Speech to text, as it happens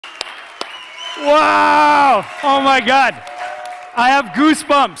Wow! Oh my God. I have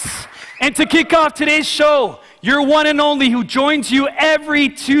goosebumps. And to kick off today's show, your one and only who joins you every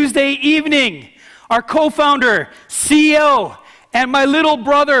Tuesday evening, our co-founder, CEO, and my little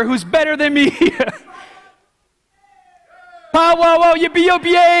brother who's better than me. Wow, wow, wow, yippee,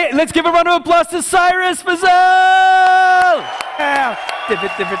 yippee, yay. Let's give a round of applause to Cyrus Fazel! Yeah.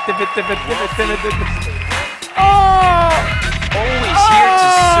 Oh! Always here to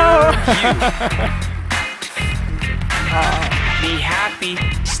serve you. Be happy,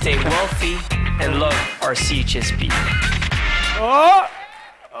 stay wealthy, and love our CHSB. Oh!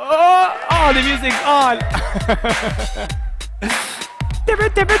 Oh, the music's on. Dip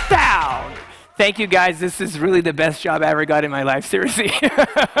it down. Thank you guys. This is really the best job I ever got in my life, seriously.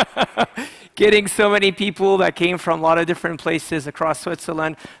 Getting so many people that came from a lot of different places across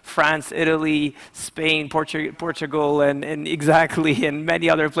Switzerland, France, Italy, Spain, Portugal, and exactly, and many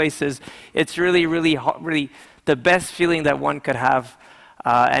other places. It's really, really, really the best feeling that one could have.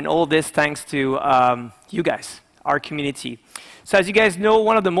 And all this thanks to you guys, our community. So as you guys know,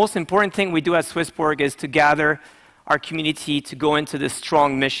 one of the most important things we do at SwissBorg is to gather our community to go into this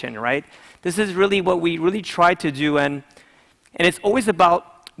strong mission, right? This is really what we really try to do, and it's always about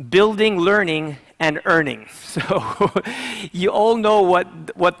building, learning, and earning. So you all know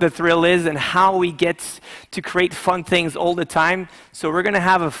what the thrill is and how we get to create fun things all the time. So we're going to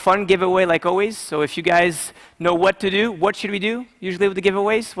have a fun giveaway like always. So if you guys know what to do, what should we do usually with the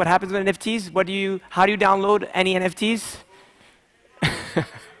giveaways? What happens with NFTs? How do you download any NFTs?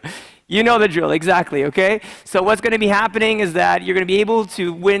 You know the drill, exactly, okay? So what's going to be happening is that you're going to be able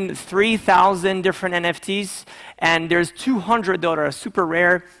to win 3,000 different NFTs, and there's 200 that are super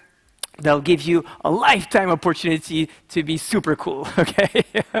rare. They'll give you a lifetime opportunity to be super cool, okay?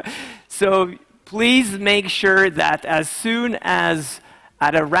 So please make sure that as soon as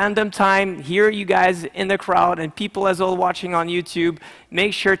at a random time, here you guys in the crowd and people as well watching on YouTube,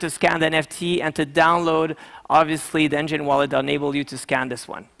 make sure to scan the NFT and to download, obviously, the engine wallet that enable you to scan this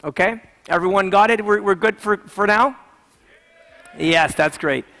one, okay? Everyone got it? We're good for now? Yes, that's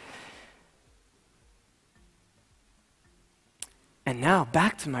great. And now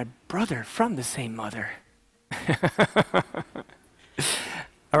back to my brother from the same mother.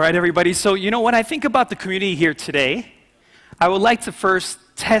 All right, everybody. So, you know, when I think about the community here today, I would like to first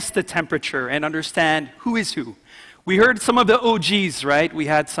test the temperature and understand who is who. We heard some of the OGs, right? We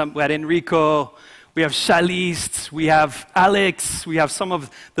had Enrico, we have Chalice, we have Alex, we have some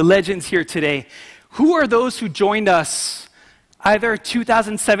of the legends here today. Who are those who joined us either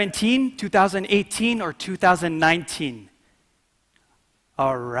 2017, 2018, or 2019?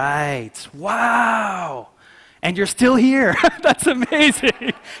 All right. Wow. And you're still here. That's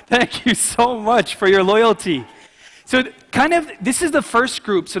amazing. Thank you so much for your loyalty. So this is the first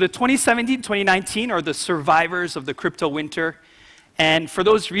group. So the 2017, 2019 are the survivors of the crypto winter. And for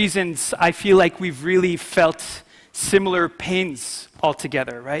those reasons, I feel like we've really felt similar pains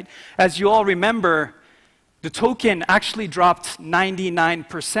altogether, right? As you all remember, the token actually dropped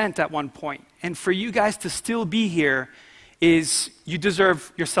 99% at one point. And for you guys to still be here you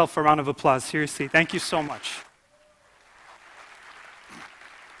deserve yourself a round of applause. Seriously, thank you so much.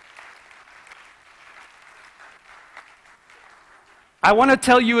 I want to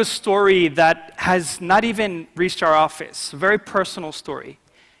tell you a story that has not even reached our office, a very personal story.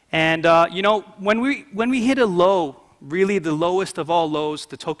 And you know, when we hit a low, really the lowest of all lows,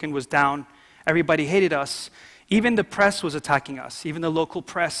 the token was down, everybody hated us. Even the press was attacking us, even the local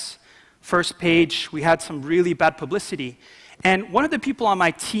press. First page, we had some really bad publicity. And one of the people on my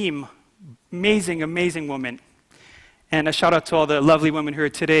team, amazing, amazing woman, and a shout out to all the lovely women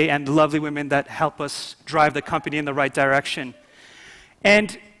here today and the lovely women that help us drive the company in the right direction.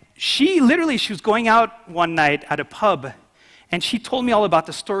 And she was going out one night at a pub, and she told me all about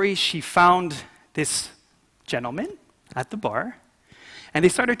the story. She found this gentleman at the bar, and they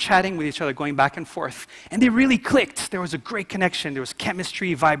started chatting with each other, going back and forth. And they really clicked. There was a great connection. There was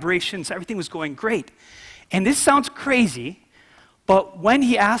chemistry, vibrations, everything was going great. And this sounds crazy, but when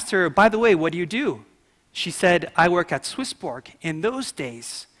he asked her, by the way, what do you do? She said, I work at SwissBorg. In those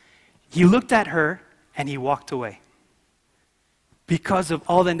days, he looked at her and he walked away because of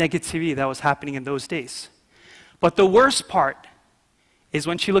all the negativity that was happening in those days. But the worst part is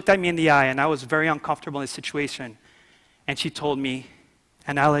when she looked at me in the eye, and I was very uncomfortable in this situation, and she told me,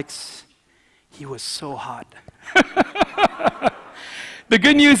 and Alex, he was so hot. The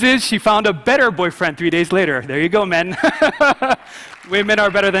good news is she found a better boyfriend 3 days later. There you go, men. Women are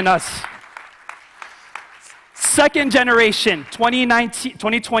better than us. Second generation, 2019,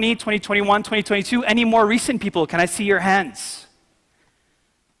 2020, 2021, 2022. Any more recent people? Can I see your hands?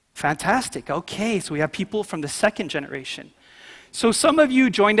 Fantastic. Okay, so we have people from the second generation. So some of you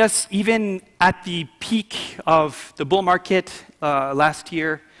joined us even at the peak of the bull market last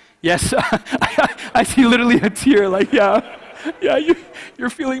year. Yes, I see literally a tear, like, yeah, you're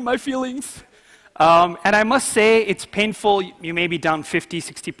feeling my feelings. And I must say, it's painful. You may be down 50,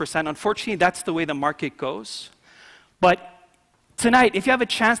 60%. Unfortunately, that's the way the market goes. But tonight, if you have a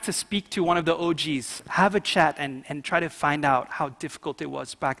chance to speak to one of the OGs, have a chat and try to find out how difficult it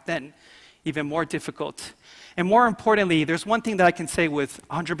was back then, even more difficult. And more importantly, there's one thing that I can say with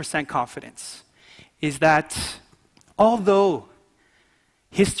 100% confidence, is that although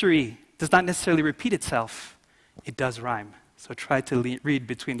history does not necessarily repeat itself, it does rhyme. So try to read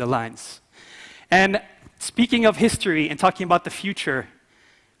between the lines. And speaking of history and talking about the future,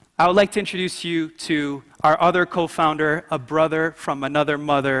 I would like to introduce you to our other co-founder, a brother from another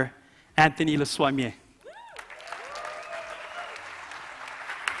mother, Anthony Lesoismier.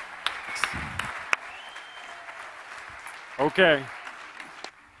 Okay.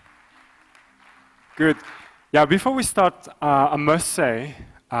 Good. Yeah, before we start, I must say,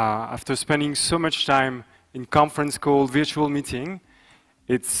 after spending so much time in conference call, virtual meeting,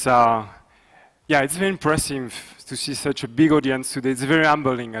 it's very impressive to see such a big audience today. It's very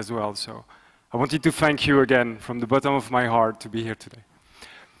humbling as well. So I wanted to thank you again from the bottom of my heart to be here today.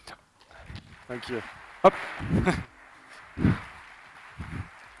 Thank you. Up.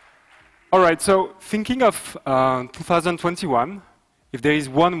 All right, so thinking of 2021, if there is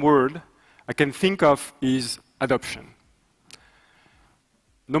one word I can think of is adoption.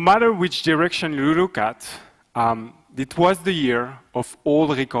 No matter which direction you look at, it was the year of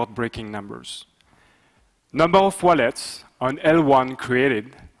all record-breaking numbers. Number of wallets on L1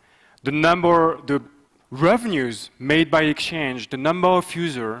 created, the revenues made by exchange, the number of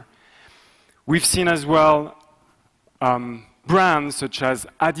users. We've seen as well brands such as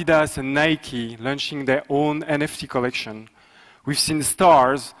Adidas and Nike launching their own NFT collection. We've seen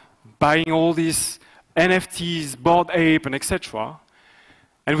stars buying all these NFTs, Bored Ape, and etc.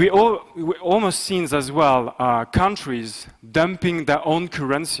 And we almost seen as well countries dumping their own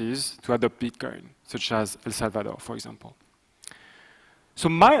currencies to adopt Bitcoin, such as El Salvador, for example. So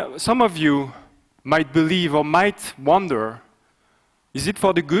some of you might believe or might wonder, is it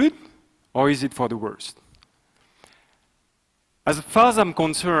for the good or is it for the worst? As far as I'm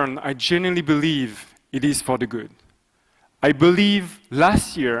concerned, I genuinely believe it is for the good. I believe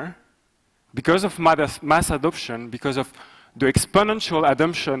last year, because of mass adoption, because of the exponential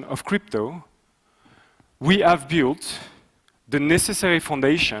adoption of crypto, we have built the necessary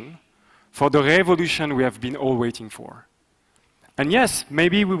foundation for the revolution we have been all waiting for. And yes,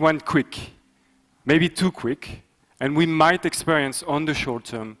 maybe we went quick, maybe too quick, and we might experience on the short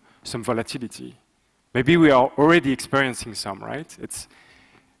term some volatility. Maybe we are already experiencing some, right? It's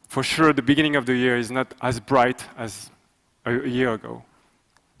for sure the beginning of the year is not as bright as a year ago.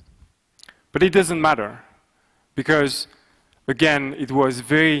 But it doesn't matter, because again, it was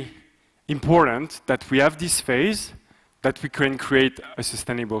very important that we have this phase, that we can create a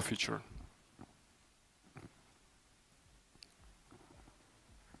sustainable future.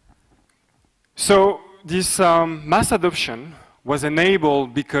 So this mass adoption was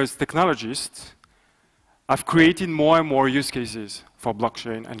enabled because technologists have created more and more use cases for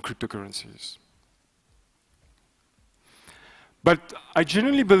blockchain and cryptocurrencies. But I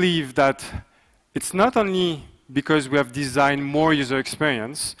genuinely believe that it's not only because we have designed more user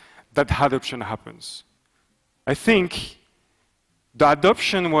experience that adoption happens. I think the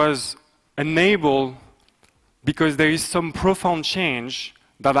adoption was enabled because there is some profound change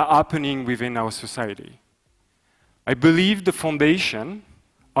that are happening within our society. I believe the foundation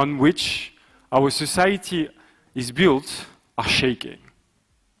on which our society is built are shaking.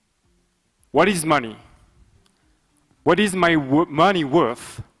 What is money? What is my money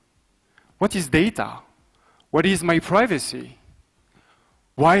worth? What is data? What is my privacy?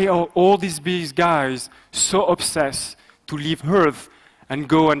 Why are all these big guys so obsessed to leave Earth and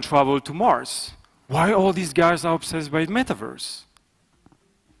go and travel to Mars? Why all these guys are obsessed by metaverse?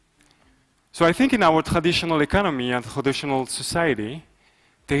 So I think in our traditional economy and traditional society,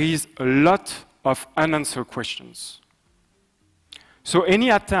 there is a lot of unanswered questions. So any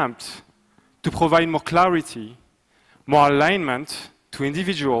attempt to provide more clarity, more alignment to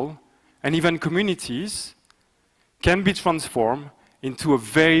individuals and even communities can be transformed into a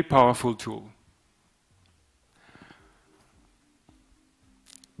very powerful tool.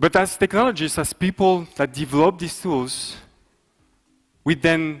 But as technologists, as people that develop these tools, we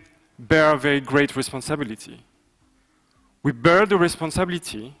then bear a very great responsibility. We bear the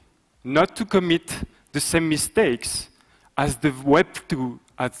responsibility not to commit the same mistakes as the Web 2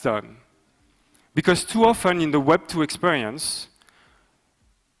 has done. Because too often in the Web 2 experience,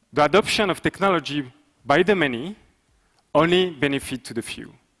 the adoption of technology by the many only benefit to the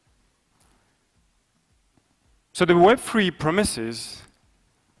few. So the Web 3 promises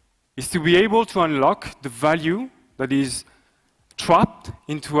is to be able to unlock the value that is trapped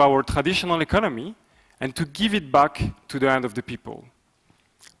into our traditional economy and to give it back to the hand of the people.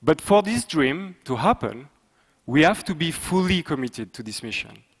 But for this dream to happen, we have to be fully committed to this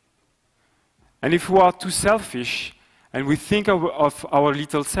mission. And if we are too selfish and we think of our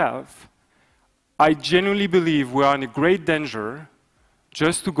little self, I genuinely believe we are in a great danger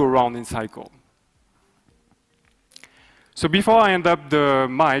just to go around in cycle. So before I hand up the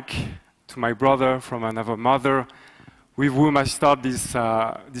mic to my brother from another mother, with whom I start this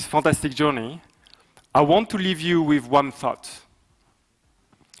fantastic journey, I want to leave you with one thought.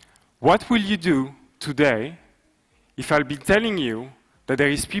 What will you do today if I'll be telling you that there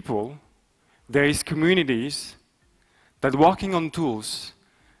is people, there is communities that are working on tools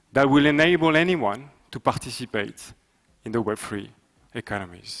that will enable anyone to participate in the Web3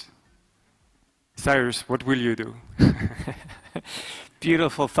 economies? Cyrus, what will you do?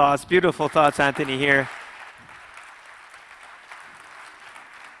 Beautiful thoughts, Anthony, here.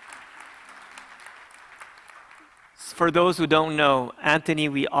 For those who don't know, Anthony,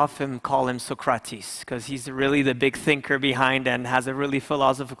 we often call him Socrates, because he's really the big thinker behind and has a really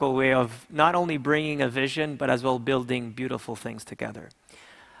philosophical way of not only bringing a vision, but as well building beautiful things together.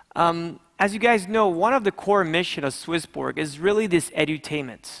 As you guys know, one of the core missions of SwissBorg is really this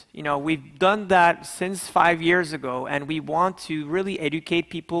edutainment. You know, we've done that since 5 years ago, and we want to really educate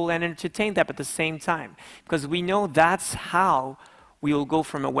people and entertain them at the same time, because we know that's how we will go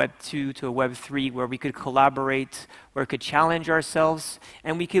from a Web 2 to a Web 3, where we could collaborate, where we could challenge ourselves,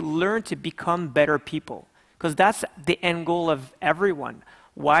 and we could learn to become better people. Because that's the end goal of everyone.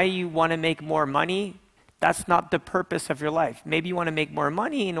 Why you want to make more money? That's not the purpose of your life. Maybe you want to make more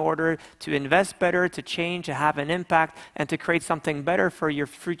money in order to invest better, to change, to have an impact, and to create something better for your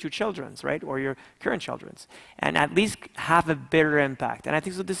future children, right? Or your current children. And at least have a better impact. And I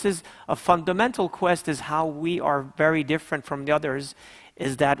think so this is a fundamental quest, is how we are very different from the others,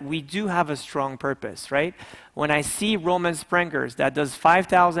 is that we do have a strong purpose, right? When I see Roman Sprengers that does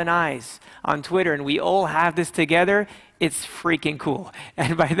 5,000 eyes on Twitter and we all have this together, it's freaking cool.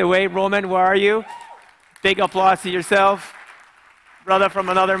 And by the way, Roman, where are you? Big applause to yourself, brother from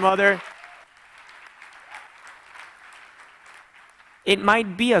another mother. It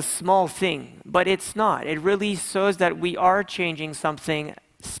might be a small thing, but it's not. It really shows that we are changing something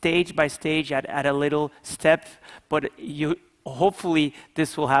stage by stage at a little step, but hopefully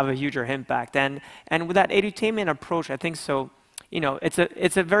this will have a huger impact. And with that edutainment approach, I think so. You know,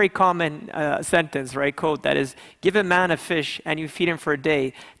 it's a very common sentence, right? Quote that is: give a man a fish and you feed him for a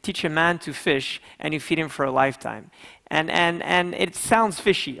day. Teach a man to fish and you feed him for a lifetime. And it sounds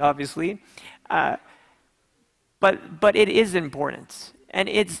fishy, obviously, but it is important, and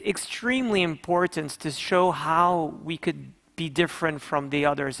it's extremely important to show how we could be different from the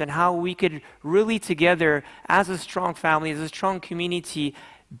others and how we could really together, as a strong family, as a strong community,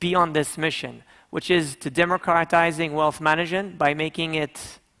 be on this mission, which is to democratizing wealth management by making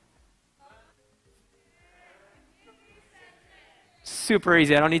it super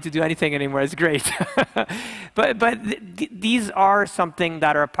easy. I don't need to do anything anymore. It's great. but these are something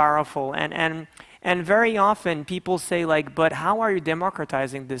that are powerful. And very often people say, like, but how are you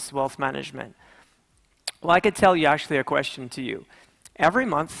democratizing this wealth management? Well, I could tell you actually a question to you. Every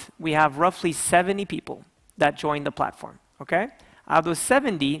month, we have roughly 70 people that join the platform, okay? Out of those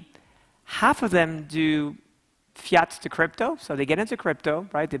 70, half of them do fiat to crypto, so they get into crypto,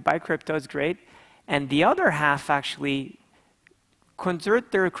 right? They buy crypto, it's great. And the other half actually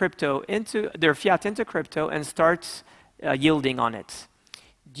convert their fiat into crypto and start yielding on it.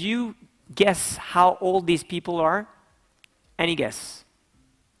 Do you guess how old these people are? Any guess?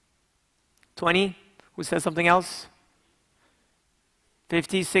 20? Who says something else?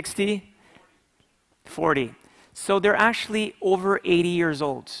 50, 60? 40. So they're actually over 80 years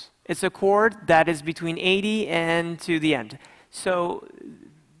old. It's a cohort that is between 80 and to the end. So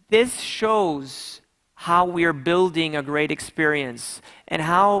this shows how we are building a great experience, and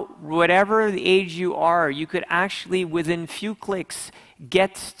how whatever the age you are, you could actually within few clicks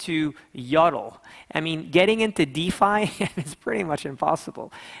get to YODL. I mean, getting into DeFi is pretty much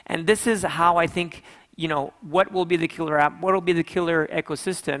impossible. And this is how I think, you know, what will be the killer app, what will be the killer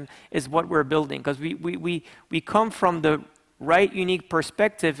ecosystem is what we're building. Because we come from the right unique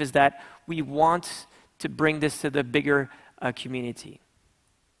perspective, is that we want to bring this to the bigger community.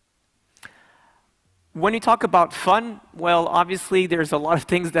 When you talk about fun, well, obviously there's a lot of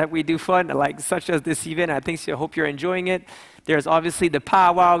things that we do fun, like such as this event. I hope you're enjoying it. There's obviously the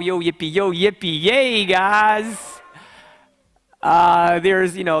powwow, yo, yippee, yay, guys.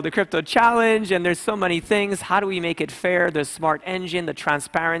 There's, the crypto challenge, and there's so many things. How do we make it fair? The smart engine, the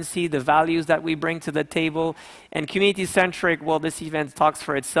transparency, the values that we bring to the table. And community-centric, well, this event talks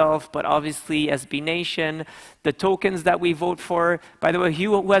for itself, but obviously SB Nation, the tokens that we vote for. By the way,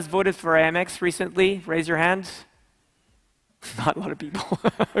 who has voted for AMX recently? Raise your hand. Not a lot of people.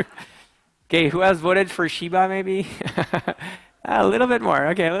 Okay, who has voted for Shiba, maybe? A little bit more,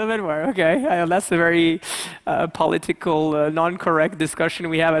 okay, a little bit more, okay. That's a very political, non-correct discussion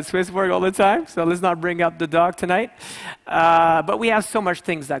we have at SwissBorg all the time, so let's not bring up the dog tonight. But we have so much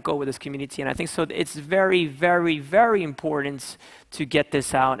things that go with this community, and I think so it's very, very, very important to get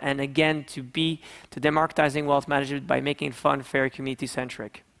this out, and again, to democratizing wealth management by making it fun, fair,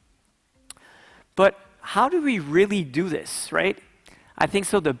 community-centric. But how do we really do this, right? I think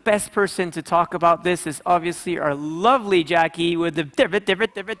so the best person to talk about this is obviously our lovely Jacqui with the divot. Serve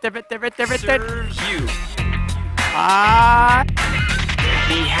you.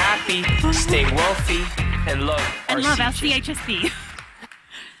 Be happy, stay wealthy, and love our CHSB.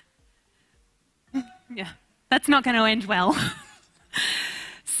 Yeah, that's not going to end well.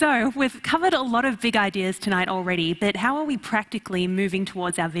 So we've covered a lot of big ideas tonight already, but how are we practically moving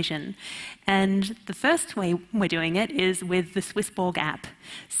towards our vision? And the first way we're doing it is with the SwissBorg app.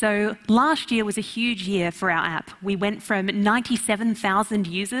 So last year was a huge year for our app. We went from 97,000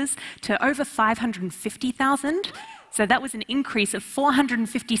 users to over 550,000. So that was an increase of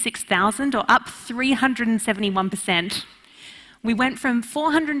 456,000, or up 371%. We went from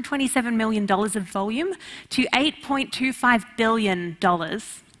 $427 million of volume to $8.25 billion.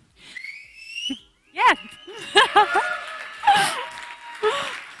 Yeah.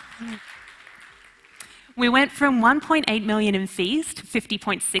 We went from 1.8 million in fees to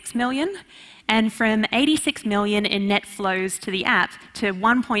 50.6 million, and from 86 million in net flows to the app to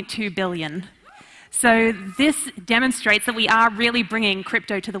 1.2 billion. So this demonstrates that we are really bringing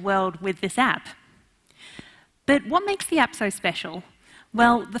crypto to the world with this app. But what makes the app so special?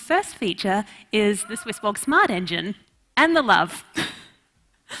 Well, the first feature is the SwissBorg Smart Engine and the love.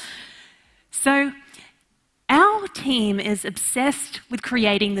 So our team is obsessed with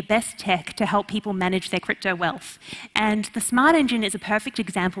creating the best tech to help people manage their crypto wealth. And the Smart Engine is a perfect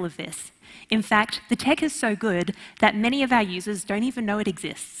example of this. In fact, the tech is so good that many of our users don't even know it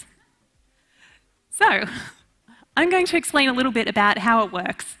exists. So I'm going to explain a little bit about how it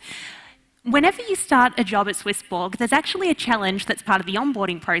works. Whenever you start a job at SwissBorg, there's actually a challenge that's part of the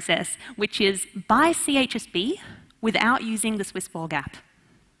onboarding process, which is buy CHSB without using the SwissBorg app.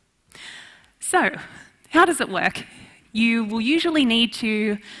 So, how does it work? You will usually need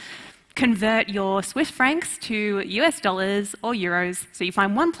to convert your Swiss francs to US dollars or euros, so you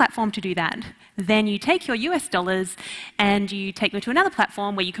find one platform to do that. Then you take your US dollars and you take them to another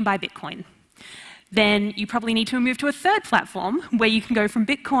platform where you can buy Bitcoin. Then you probably need to move to a third platform where you can go from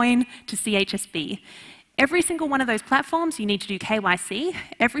Bitcoin to CHSB. Every single one of those platforms, you need to do KYC.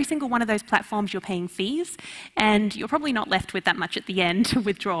 Every single one of those platforms, you're paying fees, and you're probably not left with that much at the end to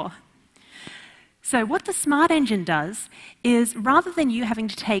withdraw. So what the Smart Engine does is, rather than you having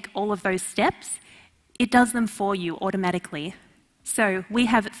to take all of those steps, it does them for you automatically. So we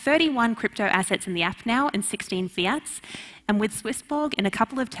have 31 crypto assets in the app now and 16 fiats. And with SwissBorg, in a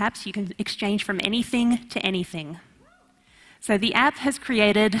couple of taps, you can exchange from anything to anything. So the app has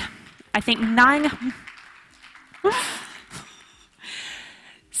created, I think,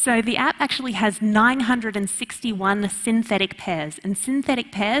 So the app actually has 961 synthetic pairs. And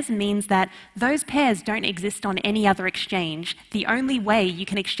synthetic pairs means that those pairs don't exist on any other exchange. The only way you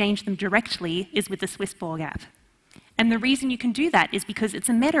can exchange them directly is with the SwissBorg app. And the reason you can do that is because it's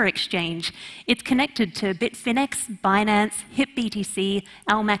a meta exchange. It's connected to Bitfinex, Binance, HipBTC,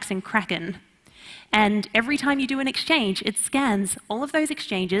 Almax, and Kraken. And every time you do an exchange, it scans all of those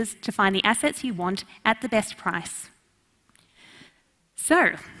exchanges to find the assets you want at the best price.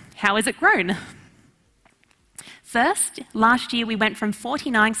 So, how has it grown? First, last year we went from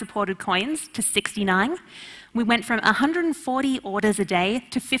 49 supported coins to 69. We went from 140 orders a day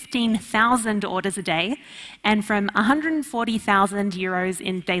to 15,000 orders a day, and from 140,000 euros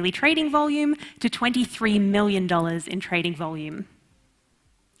in daily trading volume to $23 million in trading volume.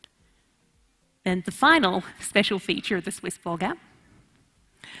 And the final special feature of the SwissBorg app.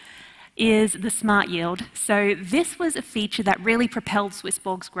 is the Smart Yield. So this was a feature that really propelled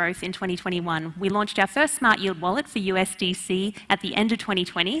SwissBorg's growth in 2021. We launched our first Smart Yield wallet for USDC at the end of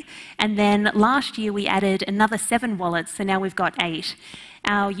 2020, and then last year we added another 7 wallets, so now we've got 8.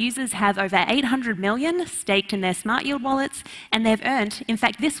 Our users have over 800 million staked in their Smart Yield wallets, and they've earned, in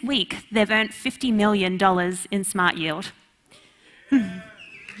fact this week, they've earned $50 million in Smart Yield.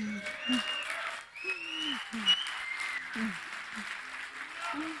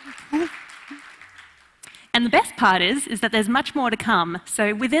 And the best part is that there's much more to come.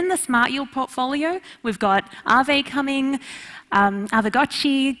 So within the Smart Yield portfolio, we've got Aave coming,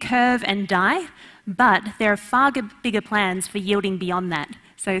 Aavegotchi, Curve, and Dai, but there are far bigger plans for yielding beyond that.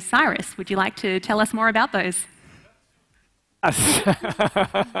 So Cyrus, would you like to tell us more about those?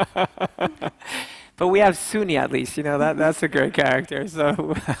 But we have Suni at least, you know, that's a great character.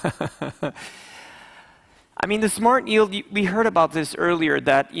 So, I mean, the Smart Yield, we heard about this earlier,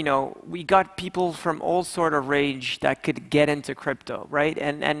 that, you know, we got people from all sort of range that could get into crypto, right?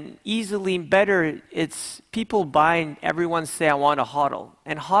 And easily better, it's people buying, everyone say, I want to hodl.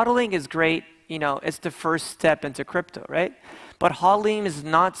 And hodling is great, you know, it's the first step into crypto, right? But hodling is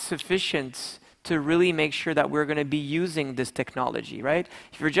not sufficient to really make sure that we're going to be using this technology, right?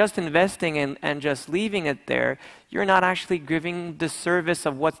 If you're just investing and just leaving it there, you're not actually giving the service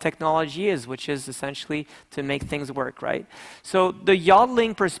of what technology is, which is essentially to make things work, right? So the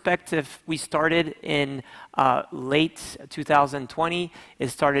yodeling perspective we started in late 2020. It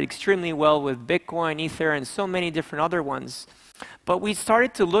started extremely well with Bitcoin, Ether, and so many different other ones. But we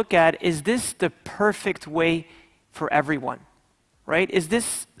started to look at, is this the perfect way for everyone? Right? Is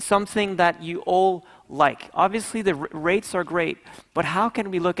this something that you all like? Obviously, the rates are great, but how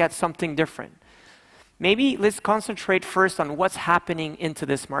can we look at something different? Maybe let's concentrate first on what's happening into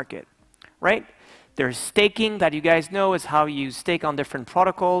this market, right? There's staking that you guys know is how you stake on different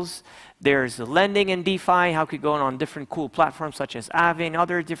protocols. There's lending in DeFi, how could go on different cool platforms such as Aave and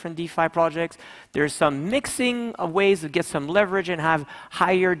other different DeFi projects. There's some mixing of ways to get some leverage and have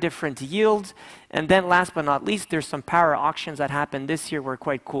higher different yields. And then last but not least, there's some power auctions that happened this year were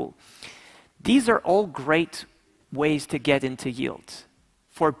quite cool. These are all great ways to get into yield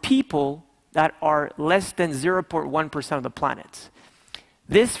for people that are less than 0.1% of the planet.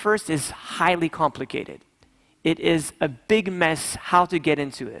 This first is highly complicated. It is a big mess how to get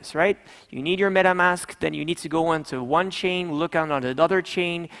into this, right? You need your MetaMask, then you need to go onto one chain, look on another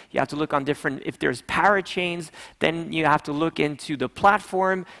chain. You have to look on different, if there's parachains, then you have to look into the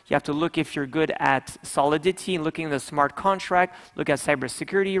platform. You have to look if you're good at solidity, looking at the smart contract, look at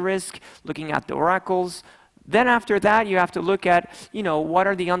cybersecurity risk, looking at the oracles. Then after that, you have to look at, you know, what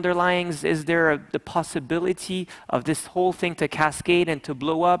are the underlyings? Is there the possibility of this whole thing to cascade and to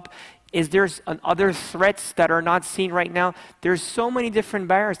blow up? Is there other threats that are not seen right now? There's so many different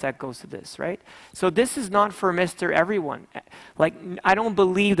barriers that goes to this, right? So this is not for Mr. Everyone. Like, I don't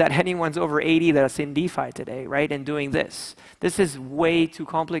believe that anyone's over 80 that's in DeFi today, right, and doing this. This is way too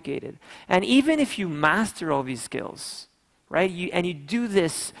complicated. And even if you master all these skills, right, and you do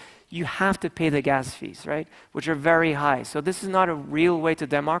this, you have to pay the gas fees, right, which are very high. So this is not a real way to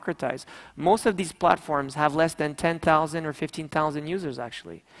democratize. Most of these platforms have less than 10,000 or 15,000 users,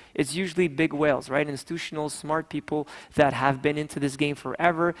 actually. It's usually big whales, right, institutional, smart people that have been into this game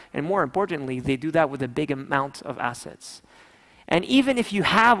forever, and more importantly, they do that with a big amount of assets. And even if you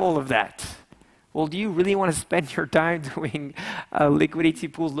have all of that, well, do you really want to spend your time doing liquidity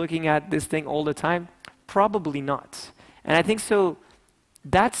pools, looking at this thing all the time? Probably not. And I think so.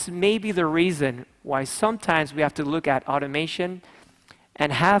 That's maybe the reason why sometimes we have to look at automation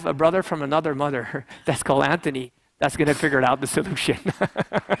and have a brother from another mother that's called Anthony that's going to figure out the solution.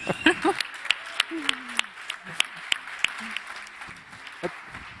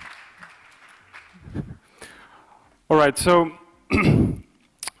 All right, so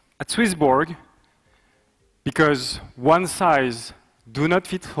at SwissBorg, because one size do not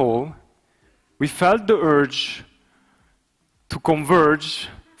fit all, we felt the urge to converge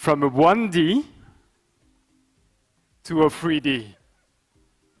from a 1D to a 3D.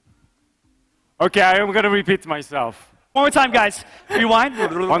 Okay, I'm going to repeat myself. One more time, guys. Rewind.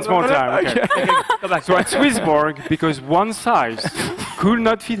 Once more time, okay. Go back. So at SwissBorg, because one size could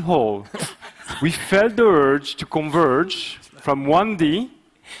not fit all, we felt the urge to converge from 1D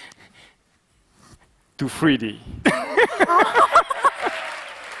to 3D.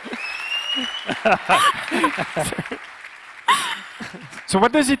 So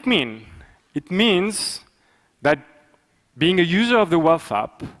what does it mean? It means that being a user of the Wealth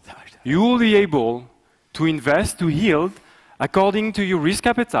app, you will be able to invest, to yield, according to your risk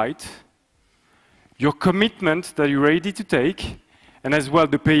appetite, your commitment that you're ready to take, and as well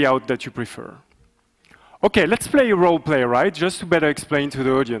the payout that you prefer. Okay, let's play a role play, right? Just to better explain to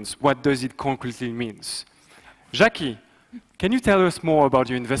the audience what does it concretely means. Jacqui, can you tell us more about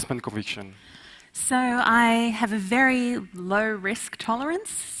your investment conviction? So I have a very low risk tolerance.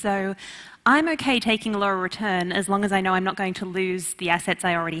 So I'm okay taking a lower return as long as I know I'm not going to lose the assets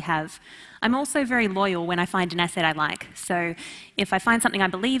I already have. I'm also very loyal when I find an asset I like. So if I find something I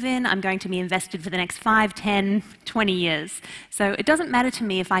believe in, I'm going to be invested for the next 5, 10, 20 years. So it doesn't matter to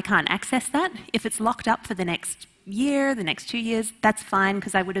me if I can't access that. If it's locked up for the next year, the next 2 years, that's fine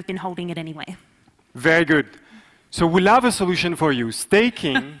because I would have been holding it anyway. Very good. So we'll have a solution for you.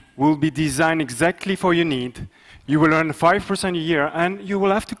 Staking will be designed exactly for your need. You will earn 5% a year, and you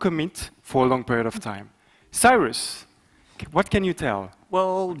will have to commit for a long period of time. Cyrus, what can you tell?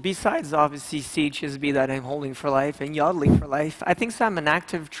 Well, besides obviously CHSB that I'm holding for life and Yodlee for life, I think I'm an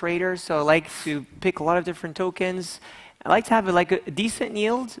active trader, so I like to pick a lot of different tokens. I like to have a decent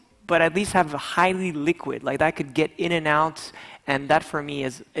yield, but at least have a highly liquid, like that could get in and out, and that for me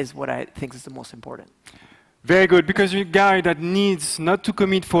is what I think is the most important. Very good, because you're a guy that needs not to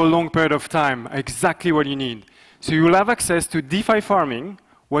commit for a long period of time, exactly what you need. So you will have access to DeFi farming,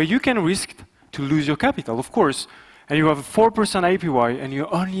 where you can risk to lose your capital, of course, and you have a 4% APY, and you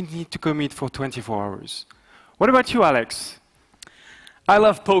only need to commit for 24 hours. What about you, Alex? I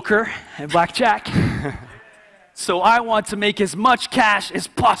love poker and blackjack, so I want to make as much cash as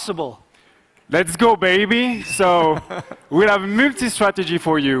possible. Let's go, baby. So we'll have a multi-strategy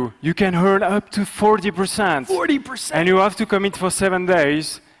for you. You can earn up to 40%. 40%. And you have to commit for 7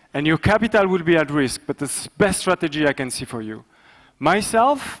 days, and your capital will be at risk, but it's the best strategy I can see for you.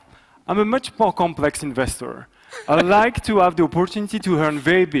 Myself, I'm a much more complex investor. I like to have the opportunity to earn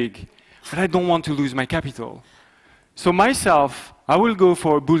very big, but I don't want to lose my capital. So myself, I will go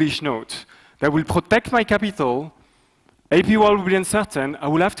for a bullish note that will protect my capital. APY will be uncertain. I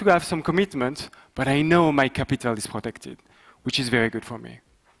will have to have some commitment, but I know my capital is protected, which is very good for me.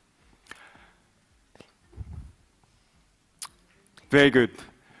 Very good.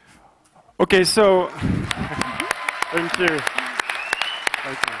 Okay, so thank you.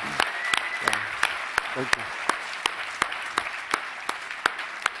 Thank you. Yeah. Thank you.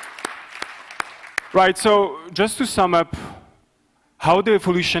 Right, so just to sum up how the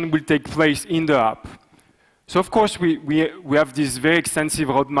evolution will take place in the app. So of course, we have this very extensive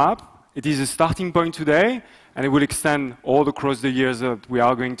roadmap. It is a starting point today, and it will extend all across the years that we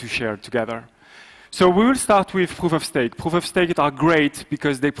are going to share together. So we will start with proof of stake. Proof of stake are great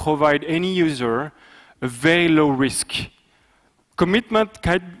because they provide any user a very low risk. Commitment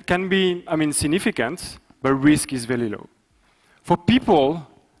can be, significant, but risk is very low. For people,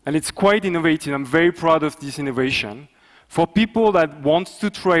 and it's quite innovative, I'm very proud of this innovation. For people that want to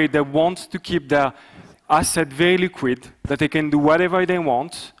trade, that want to keep their asset very liquid, that they can do whatever they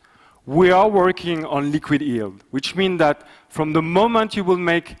want, we are working on liquid yield, which means that from the moment you will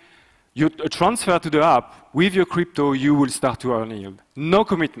make a transfer to the app with your crypto, you will start to earn yield. No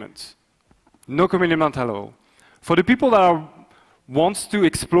commitment. No commitment at all. For the people that want to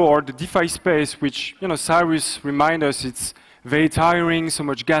explore the DeFi space, which Cyrus reminds us it's very tiring, so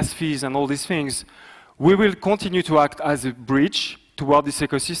much gas fees and all these things, we will continue to act as a bridge toward this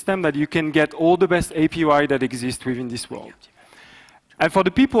ecosystem that you can get all the best APY that exist within this world. And for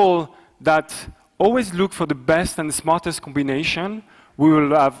the people that always look for the best and the smartest combination, we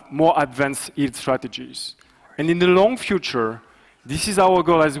will have more advanced yield strategies. And in the long future, this is our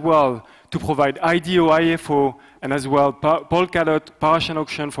goal as well, to provide IDO, IFO, and as well Polkadot, Parachain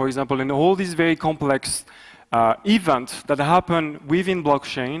auction, for example, and all these very complex events that happen within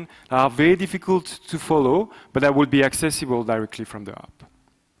blockchain that are very difficult to follow, but that will be accessible directly from the app.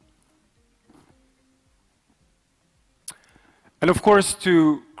 And of course,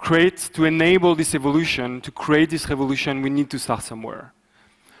 to enable this evolution, to create this revolution, we need to start somewhere.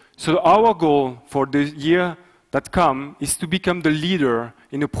 So our goal for the year that comes is to become the leader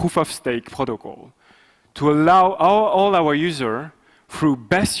in a proof-of-stake protocol, to allow all our users, through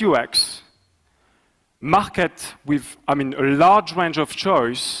best UX, market with a large range of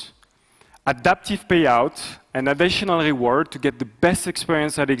choice, adaptive payout, and additional reward to get the best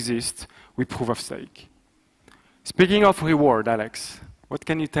experience that exists with proof-of-stake. Speaking of reward, Alex, what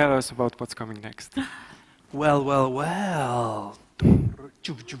can you tell us about what's coming next? Well, well, well.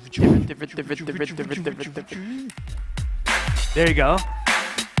 There you go.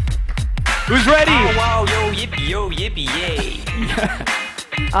 Who's ready? Oh, wow, yo, yippee, yo, yippee, yay.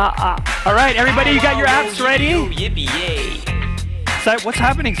 All right, everybody, you got your apps ready? Yo, yippee, yay. Sai, what's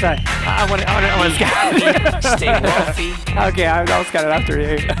happening, Sai? Stay wealthy. Okay, I was got it after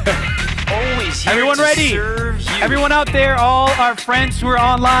you. Always here Everyone to ready? serve you. Everyone out there, all our friends who are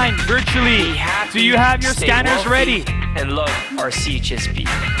online, virtually, Be happy, do you have your stay scanners wealthy, ready? And love our CHSB.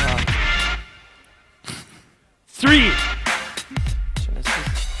 3,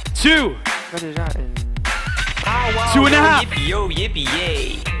 2, 2.5, Yippee yo, yippee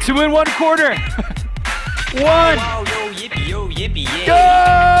yay. 2 1/4, 1, Wow, yo, yippee yo, yippee yay.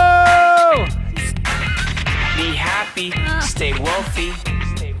 go! Be happy, stay wealthy.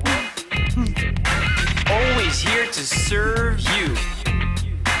 Always here to serve you.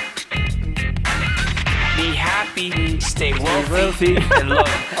 Be happy, stay wealthy, and love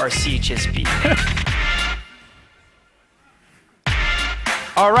our CHSB.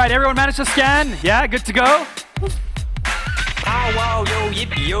 All right, everyone managed to scan? Yeah, good to go? Wow, yo,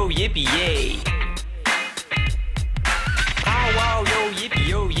 yippee yay. Wow, yo,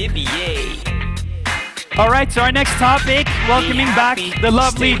 yippee yay. All right, so our next topic, welcoming back happy, the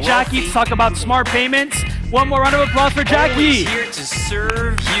lovely stay Jacqui wealthy. to talk about smart payments. One more round of applause for Jacqui. Always here to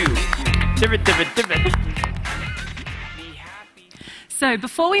serve you. Divot. Be happy. So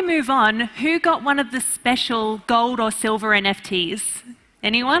before we move on, who got one of the special gold or silver NFTs?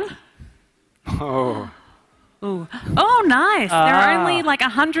 Anyone? Oh, Ooh. Oh, nice. There are only like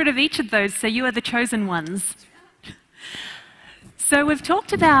 100 of each of those, so you are the chosen ones. So we've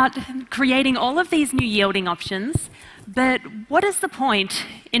talked about creating all of these new yielding options, but what is the point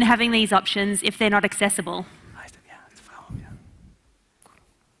in having these options if they're not accessible?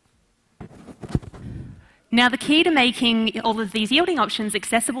 Now, the key to making all of these yielding options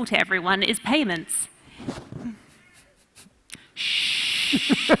accessible to everyone is payments.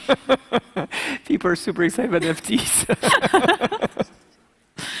 People are super excited about NFTs.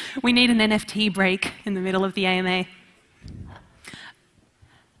 We need an NFT break in the middle of the AMA.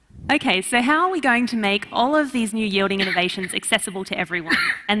 Okay, so how are we going to make all of these new yielding innovations accessible to everyone?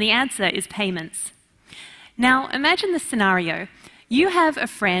 And the answer is payments. Now, imagine this scenario. You have a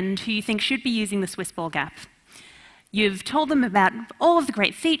friend who you think should be using the SwissBorg app. You've told them about all of the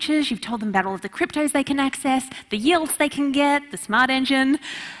great features, you've told them about all of the cryptos they can access, the yields they can get, the smart engine,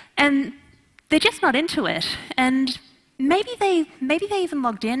 and they're just not into it. And maybe they even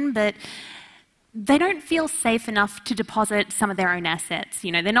logged in, but they don't feel safe enough to deposit some of their own assets.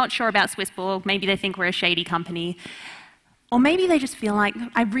 You know, they're not sure about SwissBorg, maybe they think we're a shady company, or maybe they just feel like,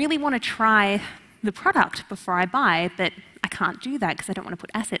 I really want to try the product before I buy, but I can't do that because I don't want to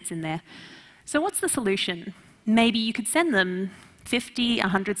put assets in there. So what's the solution? Maybe you could send them 50,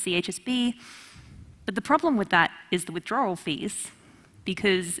 100 CHSB, but the problem with that is the withdrawal fees,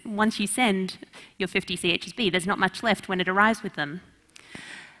 because once you send your 50 CHSB, there's not much left when it arrives with them.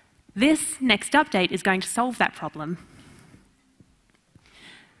 This next update is going to solve that problem.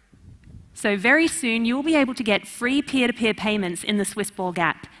 So very soon, you'll be able to get free peer-to-peer payments in the SwissBorg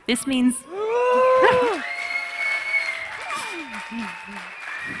app. This means...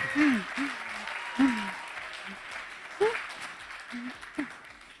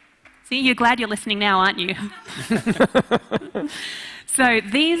 See, you're glad you're listening now, aren't you? So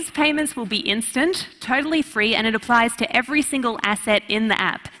these payments will be instant, totally free, and it applies to every single asset in the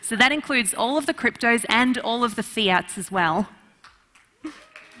app. So that includes all of the cryptos and all of the fiats as well.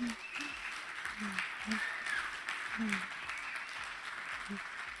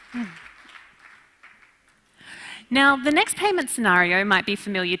 Now, the next payment scenario might be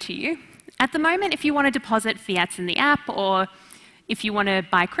familiar to you. At the moment, if you want to deposit fiats in the app, or if you want to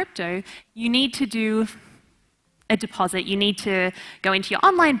buy crypto, you need to do a deposit. You need to go into your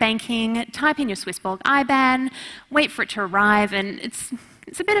online banking, type in your SwissBorg IBAN, wait for it to arrive, and it's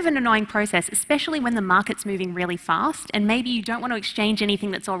a bit of an annoying process, especially when the market's moving really fast, and maybe you don't want to exchange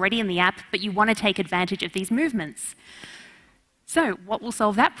anything that's already in the app, but you want to take advantage of these movements. So what will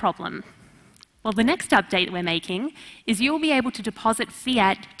solve that problem? Well, the next update we're making is you'll be able to deposit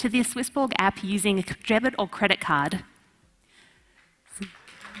fiat to the SwissBorg app using a debit or credit card.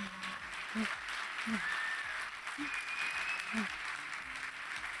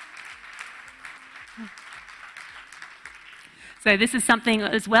 So this is something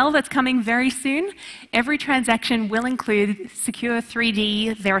as well that's coming very soon. Every transaction will include secure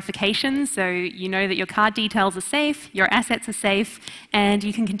 3D verification, so you know that your card details are safe, your assets are safe, and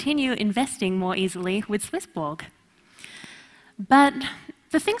you can continue investing more easily with SwissBorg. But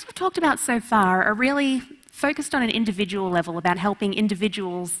the things we've talked about so far are really focused on an individual level about helping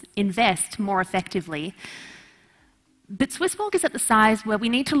individuals invest more effectively. But SwissBorg is at the size where we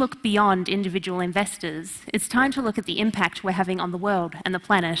need to look beyond individual investors. It's time to look at the impact we're having on the world and the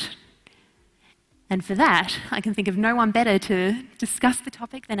planet. And for that, I can think of no one better to discuss the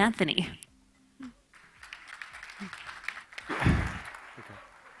topic than Anthony.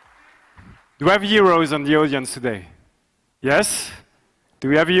 Do we have heroes on the audience today? Yes? Do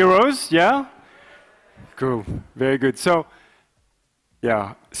we have heroes? Yeah? Cool. Very good. So,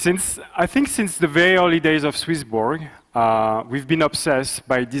 yeah, I think since the very early days of SwissBorg, we've been obsessed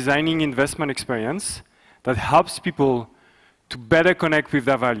by designing investment experience that helps people to better connect with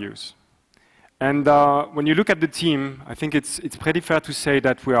their values. And when you look at the team, I think it's pretty fair to say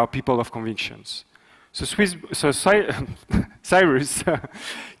that we are people of convictions. So, Cyrus,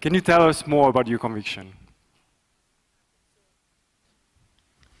 can you tell us more about your conviction?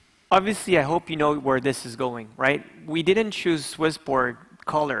 Obviously, I hope you know where this is going, right? We didn't choose SwissBorg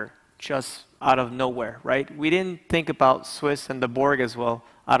color just out of nowhere, right? We didn't think about Swiss and the Borg as well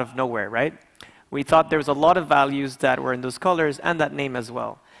out of nowhere, right? We thought there was a lot of values that were in those colors and that name as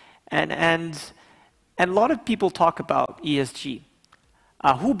well. And a lot of people talk about ESG.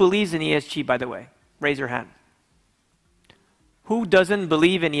 Who believes in ESG, by the way? Raise your hand. Who doesn't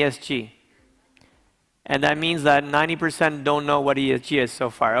believe in ESG? And that means that 90% don't know what ESG is so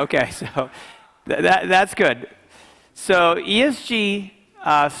far. Okay, so that's good. So ESG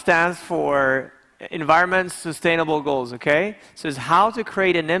stands for Environment Sustainable Goals, okay? So it's how to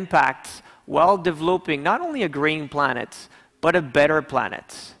create an impact while developing not only a green planet, but a better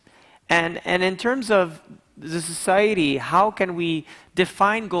planet. And in terms of the society, how can we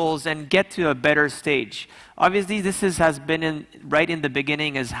define goals and get to a better stage? Obviously, this has been right in the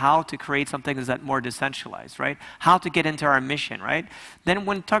beginning is how to create something that's more decentralized, right? How to get into our mission, right? Then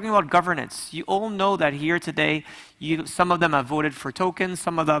when talking about governance, you all know that here today, some of them have voted for tokens,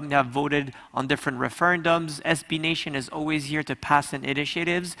 some of them have voted on different referendums. SB Nation is always here to pass in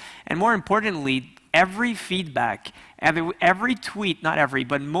initiatives. And more importantly, every feedback, every tweet, not every,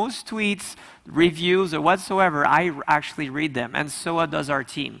 but most tweets, reviews, or whatsoever, I actually read them, and so does our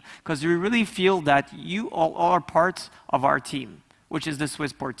team, because we really feel that you all are parts of our team, which is the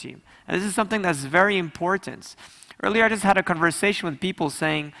SwissBorg team. And this is something that's very important. Earlier, I just had a conversation with people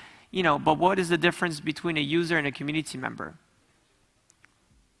saying, you know, but what is the difference between a user and a community member?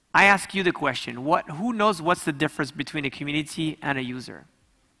 I ask you the question, who knows what's the difference between a community and a user?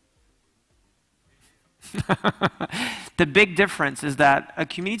 The big difference is that a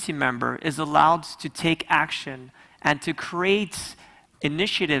community member is allowed to take action and to create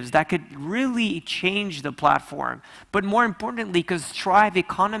initiatives that could really change the platform, but more importantly, could strive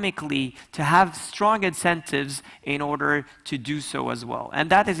economically to have strong incentives in order to do so as well.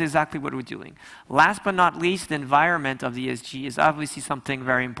 And that is exactly what we're doing. Last but not least, the environment of the ESG is obviously something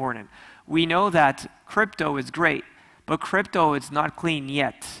very important. We know that crypto is great, but crypto is not clean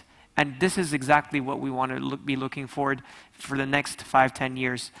yet. And this is exactly what we want to be looking forward for the next 5-10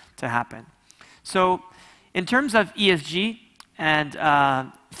 years to happen. So in terms of ESG, and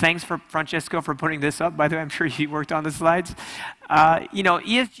thanks for Francesco for putting this up. By the way, I'm sure he worked on the slides. You know,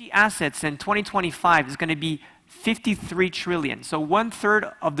 ESG assets in 2025 is going to be 53 trillion. So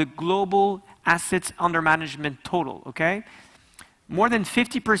 1/3 of the global assets under management total, okay? More than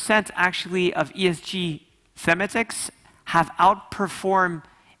 50% actually of ESG thematics have outperformed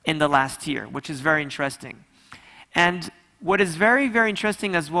in the last year, which is very interesting. And what is very, very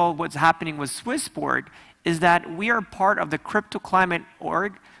interesting as well, what's happening with SwissBorg, is that we are part of the Crypto Climate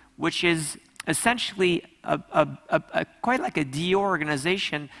Org, which is essentially quite like a DO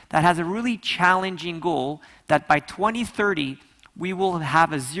organization that has a really challenging goal that by 2030, we will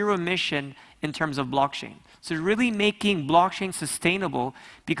have a zero emission in terms of blockchain. So really making blockchain sustainable,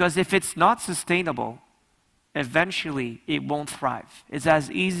 because if it's not sustainable, eventually it won't thrive. It's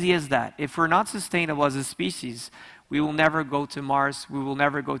as easy as that. If we're not sustainable as a species, we will never go to Mars, we will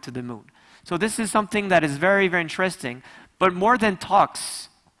never go to the moon. So this is something that is very, very interesting. But more than talks,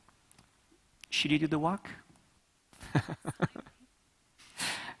 should you do the walk?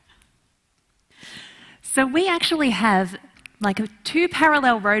 So we actually have like two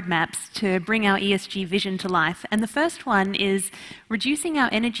parallel roadmaps to bring our ESG vision to life. And the first one is reducing our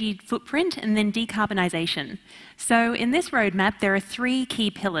energy footprint and then decarbonization. So in this roadmap, there are 3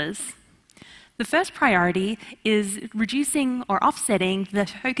 key pillars. The first priority is reducing or offsetting the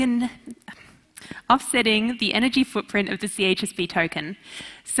energy footprint of the CHSB token.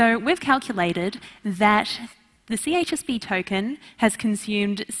 So we've calculated that the CHSB token has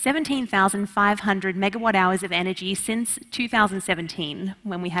consumed 17,500 megawatt hours of energy since 2017,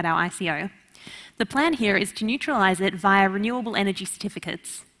 when we had our ICO. The plan here is to neutralize it via renewable energy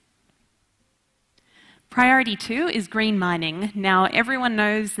certificates. Priority 2 is green mining. Now, everyone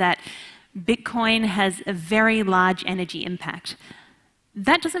knows that Bitcoin has a very large energy impact.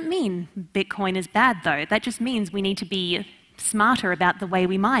 That doesn't mean Bitcoin is bad, though. That just means we need to be smarter about the way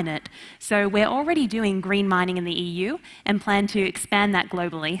we mine it. So we're already doing green mining in the EU and plan to expand that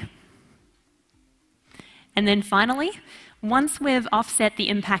globally. And then finally, once we've offset the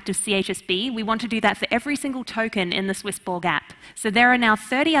impact of CHSB, we want to do that for every single token in the SwissBorg app. So there are now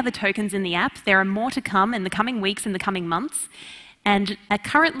 30 other tokens in the app. There are more to come in the coming weeks and the coming months. And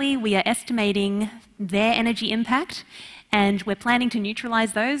currently, we are estimating their energy impact, and we're planning to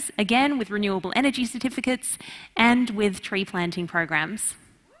neutralize those, again, with renewable energy certificates and with tree planting programs.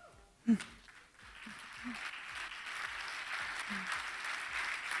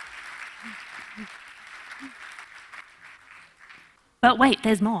 But wait,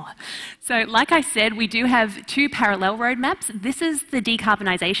 there's more. So like I said, we do have 2 parallel roadmaps. This is the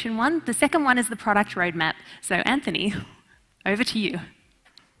decarbonisation one. The second one is the product roadmap. So Anthony, over to you.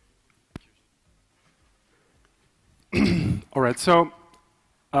 All right, so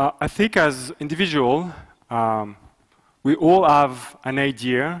I think as individual, we all have an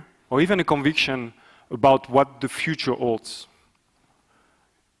idea or even a conviction about what the future holds.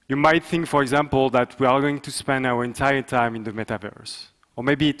 You might think, for example, that we are going to spend our entire time in the metaverse, or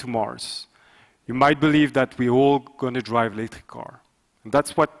maybe to Mars. You might believe that we're all going to drive electric car. And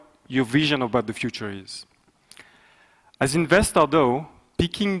that's what your vision about the future is. As investor, though,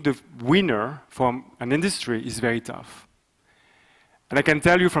 picking the winner from an industry is very tough. And I can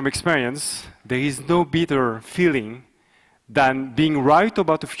tell you from experience, there is no better feeling than being right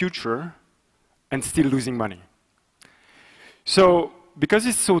about the future and still losing money. So, because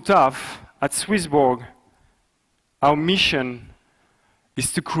it's so tough, at SwissBorg, our mission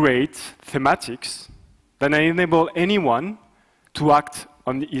is to create thematics that enable anyone to act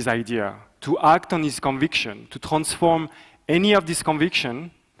on his idea, to act on his conviction, to transform any of this conviction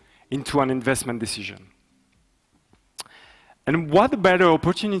into an investment decision. And what a better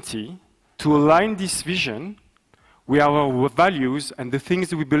opportunity to align this vision with our values and the things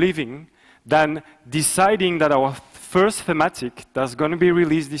that we believe in than deciding that our first thematic that's going to be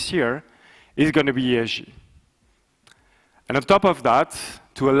released this year is going to be ESG. And on top of that,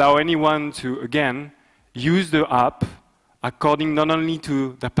 to allow anyone to, again, use the app according not only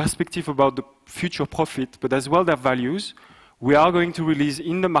to the perspective about the future profit, but as well their values, we are going to release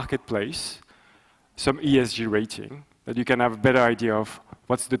in the marketplace some ESG rating that you can have a better idea of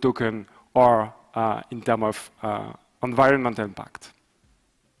what's the token or in terms of environmental impact.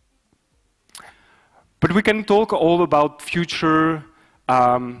 But we can talk all about future,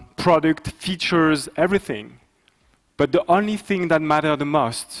 product, features, everything. But the only thing that matters the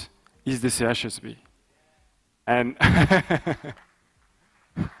most is the CHSB. And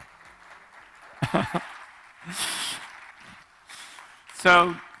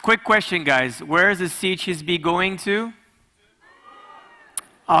so, quick question, guys. Where is the CHSB going to?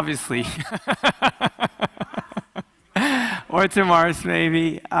 Obviously. Or to Mars,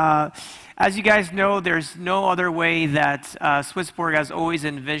 maybe. As you guys know, there's no other way that SwissBorg has always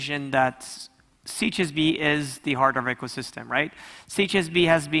envisioned that CHSB is the heart of our ecosystem, right? CHSB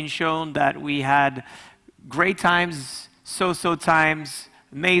has been shown that we had great times, so-so times,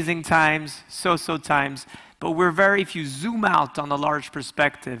 amazing times, so-so times, but if you zoom out on a large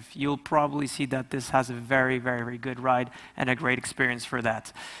perspective, you'll probably see that this has a very, very, very good ride and a great experience for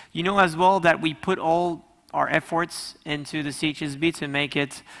that. You know as well that we put all our efforts into the CHSB to make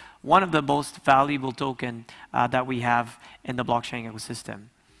it one of the most valuable token that we have in the blockchain ecosystem.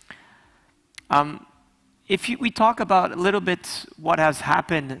 We talk about a little bit what has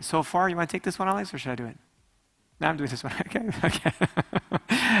happened so far. You want to take this one, Alex, or should I do it? No, I'm doing this one. Okay.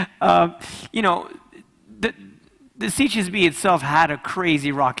 You know, the CHSB itself had a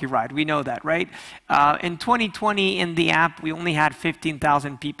crazy rocky ride. We know that, right? In 2020, in the app, we only had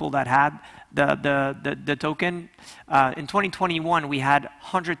 15,000 people that had the token. In 2021, we had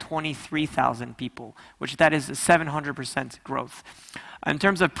 123,000 people, which that is a 700% growth. In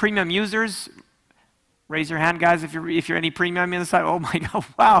terms of premium users, raise your hand, guys, if you're any premium on the side. Oh my God,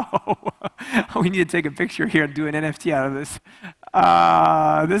 wow. We need to take a picture here and do an NFT out of this.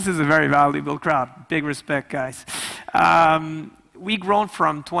 This is a very valuable crowd. Big respect, guys. We've grown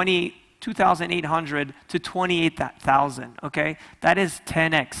from 2,800 to 28,000, okay? That is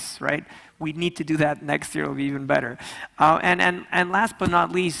 10x, right? We need to do that next year. It'll be even better. And last but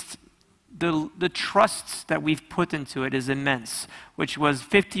not least, the trust that we've put into it is immense, which was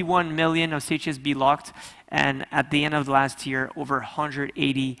 51 million of CHSB locked, and at the end of last year, over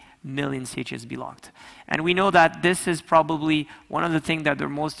 180 million CHSB locked. And we know that this is probably one of the things that they're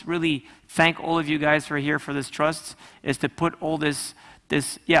most really thank all of you guys for here for this trust, is to put all this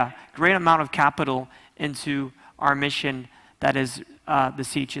great amount of capital into our mission that is the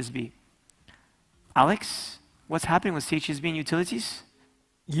CHSB. Alex, what's happening with CHSB and utilities?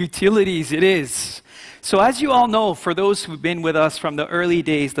 Utilities, it is. So as you all know, for those who've been with us from the early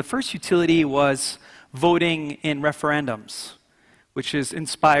days, the first utility was voting in referendums, which is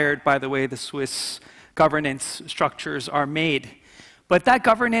inspired by the way the Swiss governance structures are made. But that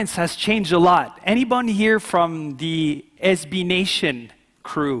governance has changed a lot. Anyone here from the SB Nation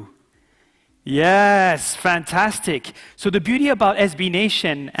crew? Yes, fantastic. So the beauty about SB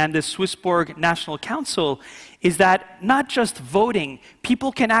Nation and the SwissBorg National Council is that not just voting,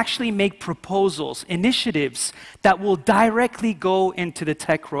 people can actually make proposals, initiatives that will directly go into the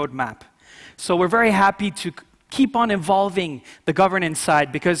tech roadmap. So we're very happy to keep on evolving the governance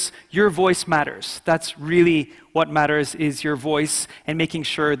side because your voice matters. That's really what matters, is your voice and making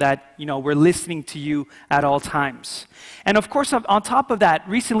sure that we're listening to you at all times. And of course, on top of that,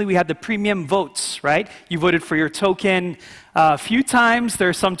 recently we had the premium votes, right? You voted for your token a few times. There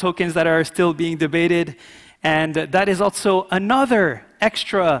are some tokens that are still being debated. And that is also another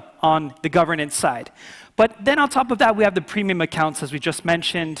extra on the governance side. But then on top of that, we have the premium accounts, as we just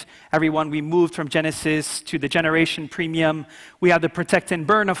mentioned. Everyone, we moved from Genesis to the Generation Premium. We have the Protect and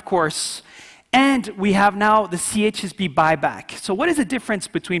Burn, of course. And we have now the CHSB buyback. So what is the difference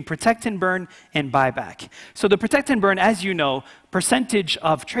between Protect and Burn and buyback? So the Protect and Burn, as you know, percentage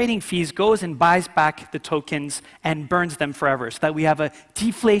of trading fees goes and buys back the tokens and burns them forever, so that we have a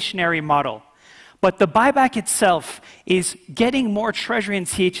deflationary model. But the buyback itself is getting more treasury in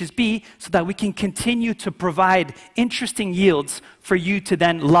CHSB so that we can continue to provide interesting yields for you to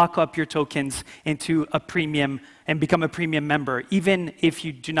then lock up your tokens into a premium and become a premium member, even if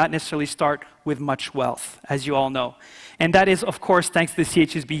you do not necessarily start with much wealth, as you all know. And that is, of course, thanks to the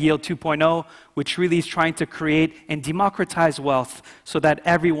CHSB Yield 2.0, which really is trying to create and democratize wealth so that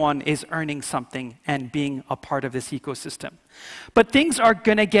everyone is earning something and being a part of this ecosystem. But things are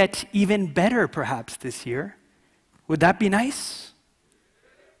going to get even better, perhaps, this year. Would that be nice?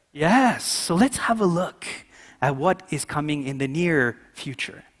 Yes. So let's have a look at what is coming in the near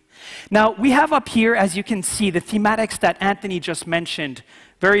future. Now, we have up here, as you can see, the thematics that Anthony just mentioned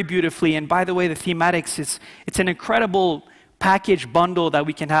very beautifully. And by the way, the thematics, it's an incredible package bundle that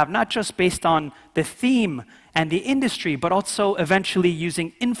we can have, not just based on the theme and the industry, but also eventually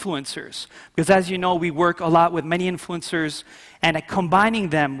using influencers. Because as you know, we work a lot with many influencers, and combining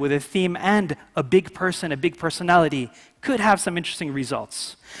them with a theme and a big person, a big personality, could have some interesting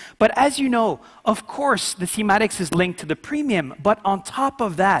results. But as you know, of course, the thematics is linked to the premium, but on top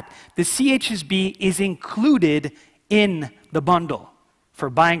of that, the CHSB is included in the bundle for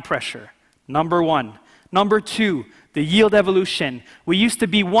buying pressure, number one. Number two, the yield evolution. We used to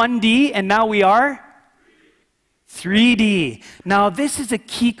be 1D, and now we are 3D. Now, this is a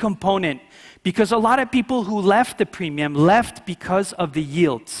key component because a lot of people who left the premium left because of the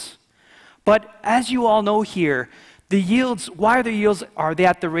yields. But as you all know here, the yields, why are the yields, are they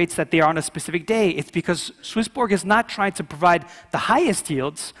at the rates that they are on a specific day? It's because SwissBorg is not trying to provide the highest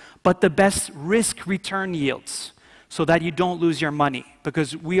yields, but the best risk-return yields, so that you don't lose your money,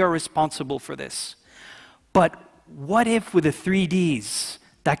 because we are responsible for this. But what if with the 3Ds,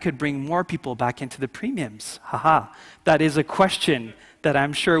 that could bring more people back into the premiums? Haha, that is a question that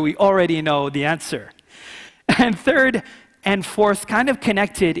I'm sure we already know the answer. And third and fourth, kind of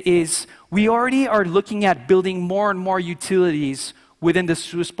connected, is we already are looking at building more and more utilities within the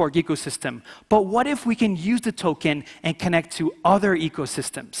SwissBorg ecosystem. But what if we can use the token and connect to other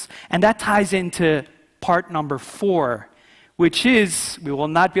ecosystems? And that ties into part number 4, which is, we will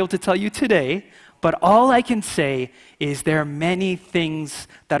not be able to tell you today, but all I can say is there are many things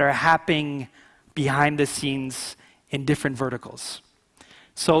that are happening behind the scenes in different verticals.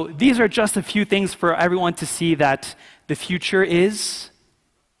 So these are just a few things for everyone to see that the future is.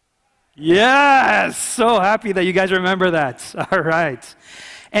 Yes! So happy that you guys remember that. All right.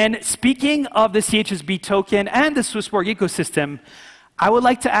 And speaking of the CHSB token and the SwissBorg ecosystem, I would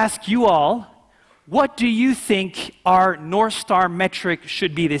like to ask you all, what do you think our North Star metric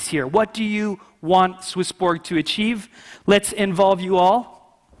should be this year? What do you want SwissBorg to achieve? Let's involve you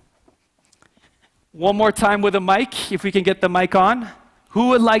all. One more time with a mic, if we can get the mic on. Who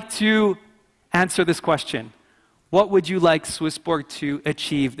would like to answer this question? What would you like SwissBorg to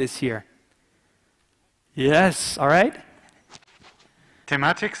achieve this year? Yes, all right.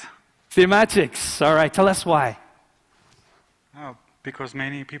 Thematics? Thematics, all right. Tell us why. Oh, because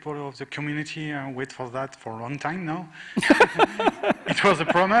many people of the community wait for that for a long time now. It was a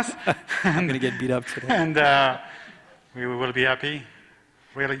promise. I'm going to get beat up today. And we will be happy,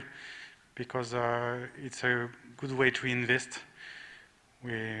 really, because it's a good way to invest.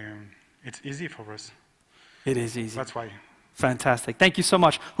 It's easy for us. It is easy. That's why. Fantastic. Thank you so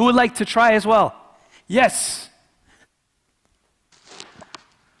much. Who would like to try as well? Yes.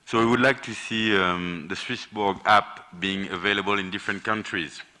 So we would like to see the SwissBorg app being available in different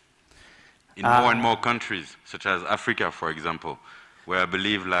countries. in more and more countries, such as Africa, for example, where I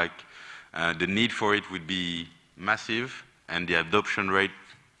believe like the need for it would be massive and the adoption rate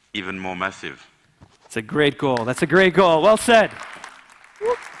even more massive. That's a great goal. That's a great goal. Well said.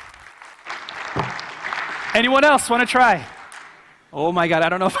 Anyone else want to try? Oh my God, I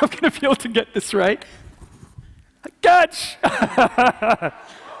don't know if I'm going to be able to get this right. Catch!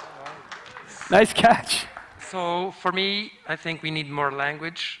 Nice catch. So for me, I think we need more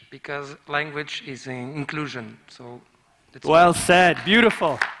language because language is inclusion. So that's well said.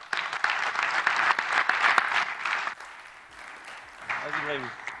 Beautiful.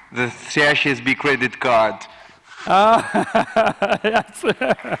 The CHSB credit card.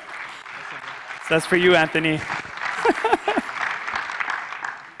 That's for you, Anthony.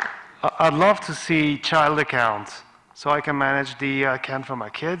 I'd love to see child accounts so I can manage the account for my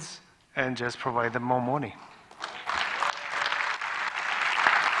kids and just provide them more money.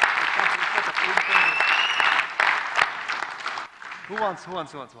 Who wants?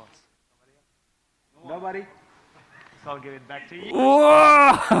 Nobody? So I'll give it back to you.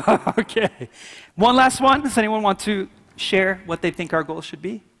 Whoa! Okay. One last one. Does anyone want to share what they think our goal should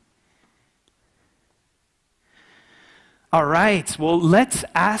be? All right. Well, let's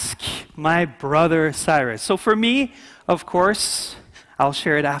ask my brother Cyrus. So for me, of course, I'll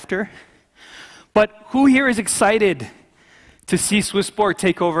share it after. But who here is excited to see SwissBorg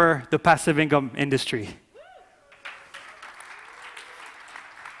take over the passive income industry?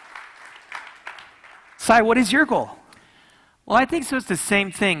 Cy, what is your goal? Well, I think so. It's the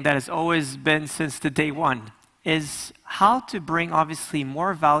same thing that has always been since the day one, is how to bring, obviously,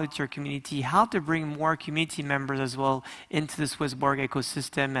 more value to our community, how to bring more community members as well into the SwissBorg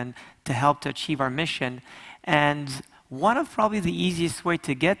ecosystem and to help to achieve our mission. And one of probably the easiest way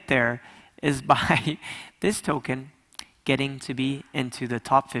to get there is by this token getting to be into the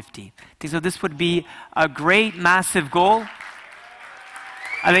top 50. I think so this would be a great, massive goal.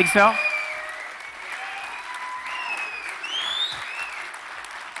 I think so.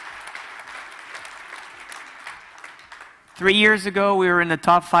 Three years ago, we were in the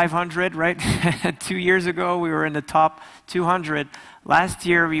top 500, right? 2 years ago, we were in the top 200. Last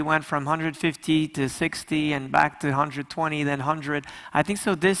year, we went from 150 to 60 and back to 120, then 100. I think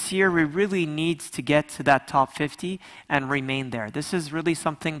so this year, we really need to get to that top 50 and remain there. This is really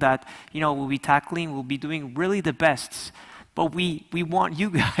something that, we'll be tackling. We'll be doing really the best. But we want you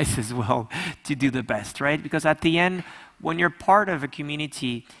guys as well to do the best, right? Because at the end, when you're part of a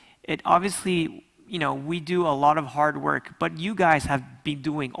community, it obviously, we do a lot of hard work, but you guys have been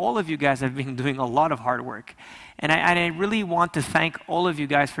doing, all of you guys have been doing a lot of hard work. And I really want to thank all of you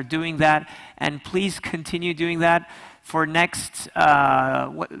guys for doing that, and please continue doing that for next,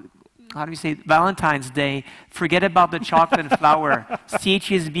 Valentine's Day. Forget about the chocolate and flower.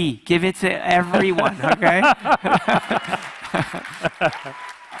 CHSB, give it to everyone, okay?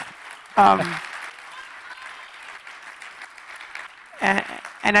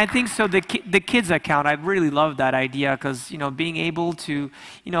 And I think so the kids account, I really love that idea because, being able to,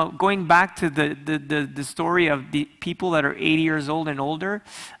 going back to the story of the people that are 80 years old and older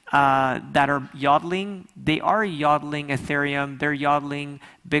that are yodeling, they are yodeling Ethereum, they're yodeling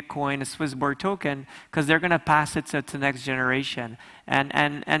Bitcoin, a SwissBorg token, because they're going to pass it to the next generation.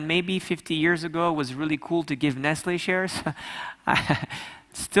 And maybe 50 years ago, it was really cool to give Nestle shares. I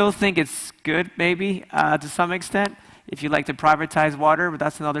still think it's good, maybe, to some extent. If you like to privatize water, but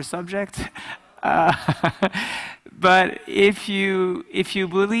that's another subject. But if you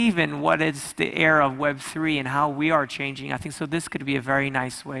believe in what is the era of Web3 and how we are changing, I think so this could be a very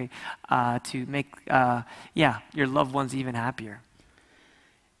nice way to make your loved ones even happier.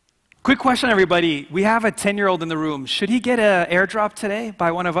 Quick question, everybody. We have a 10-year-old in the room. Should he get an airdrop today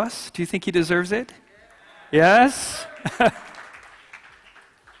by one of us? Do you think he deserves it? Yes?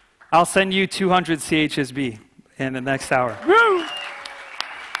 I'll send you 200 CHSB. In the next hour. Woo!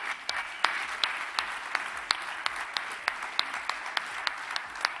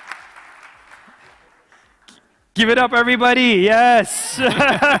 Give it up, everybody. Yes.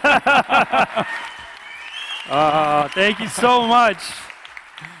 Thank you so much.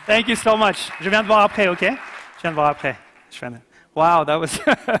 Thank you so much. Je viens de voir après, okay? Je viens de voir après. Wow, that was,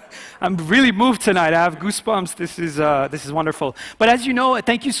 I'm really moved tonight. I have goosebumps. This is wonderful. But as you know,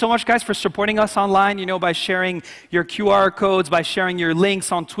 thank you so much, guys, for supporting us online, by sharing your QR codes, by sharing your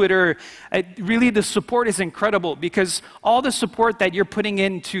links on Twitter. Really, the support is incredible because all the support that you're putting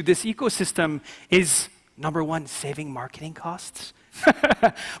into this ecosystem is, number one, saving marketing costs.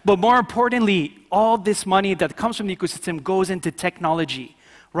 But more importantly, all this money that comes from the ecosystem goes into technology.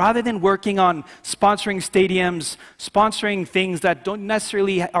 Rather than working on sponsoring stadiums, sponsoring things that don't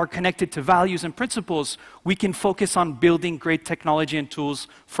necessarily are connected to values and principles, we can focus on building great technology and tools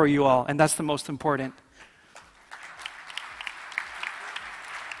for you all, and that's the most important.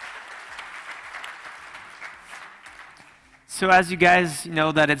 So as you guys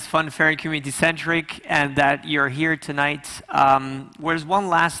know that it's fun, fair, and community-centric, and that you're here tonight, there's one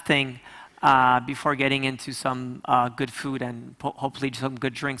last thing before getting into some good food and hopefully some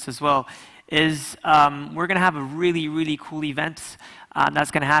good drinks as well, is we're going to have a really, really cool event that's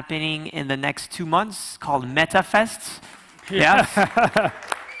going to be happening in the next 2 months called Metafest. Yes.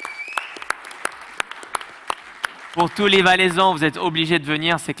 Pour tous les Valaisans, vous êtes obligés de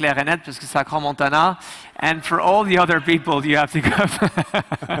venir, c'est clair et net, parce que c'est à Crans-Montana. And for all the other people, you have to come.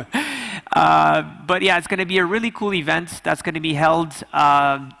 But yeah, it's going to be a really cool event that's going to be held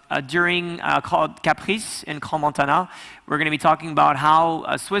during called Caprice in Crans-Montana. We're going to be talking about how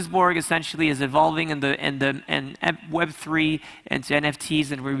SwissBorg essentially is evolving in Web3 into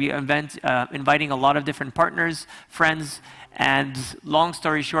NFTs, and we'll be inviting a lot of different partners, friends, and long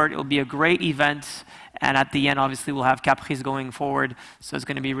story short, it'll be a great event. And at the end, obviously, we'll have Caprice going forward. So it's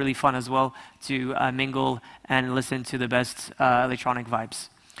going to be really fun as well to mingle and listen to the best electronic vibes.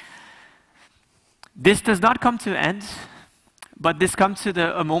 This does not come to an end, but this comes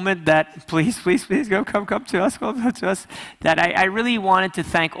to a moment that, please, come to us, that I really wanted to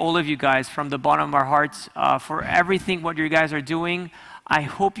thank all of you guys from the bottom of our hearts for everything what you guys are doing. I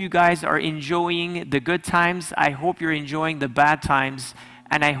hope you guys are enjoying the good times. I hope you're enjoying the bad times.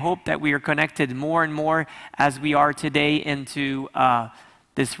 And I hope that we are connected more and more as we are today into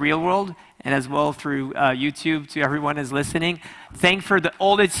this real world, and as well through YouTube to everyone who's listening. Thank for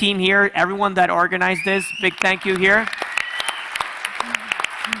all the team here, everyone that organized this. Big thank you here.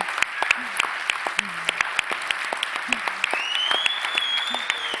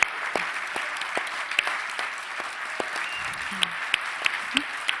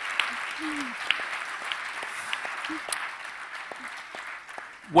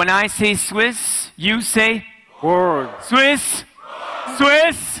 When I say Swiss, you say Borg. Swiss.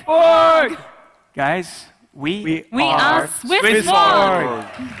 Swiss. Borg. Guys, we are SwissBorg.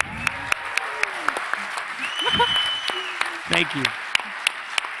 Thank you.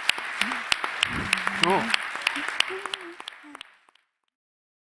 Cool.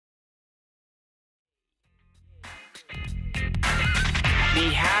 Be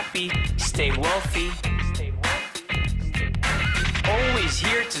happy, stay wealthy. Always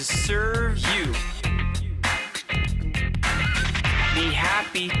here to serve you. Be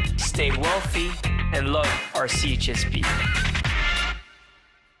happy, stay wealthy, and love our CHSB.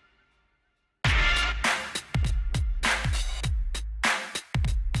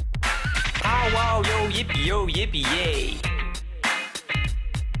 Ah wow yo yippee yay.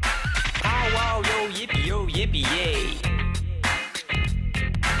 Ah wow yo yippee yay.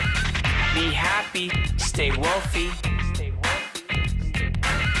 Be happy, stay wealthy.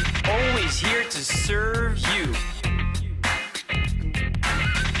 Always here to serve you.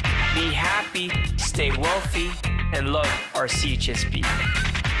 Be happy, stay wealthy, and love our CHSB.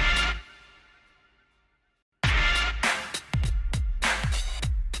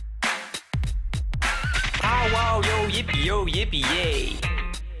 Ah wow yo yippee yay.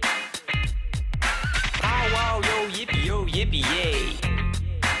 Ah wow yo yippee yay.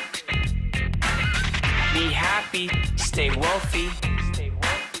 Be happy, stay wealthy.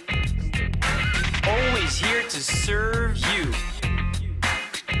 Always here to serve you.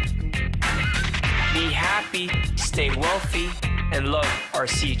 Be happy, stay wealthy, and love our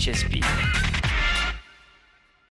CHSB.